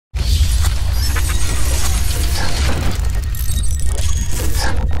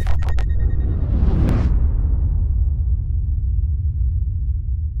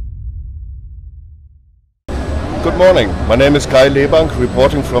morning, my name is Kai Lebank,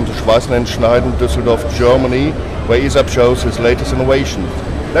 reporting from the Schweißen & Schneiden, Düsseldorf, Germany, where ESAB shows his latest innovation.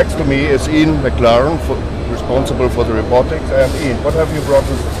 Next to me is McLauren, responsible for the robotics. And Ian, what have you brought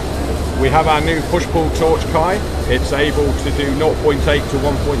us? We have our new push-pull torch, Kai. It's able to do 0.8 to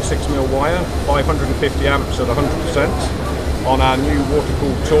 1.6 mil wire, 550 amps at 100%. On our new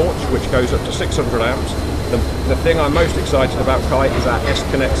water-cooled torch, which goes up to 600 amps. The thing I'm most excited about, Kai, is our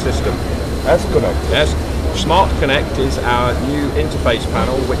S-Connect system. S-Connect? Yes. Smart Connect is our new interface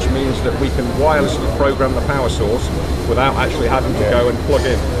panel, which means that we can wirelessly program the power source without actually having to go and plug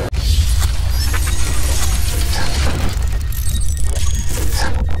in.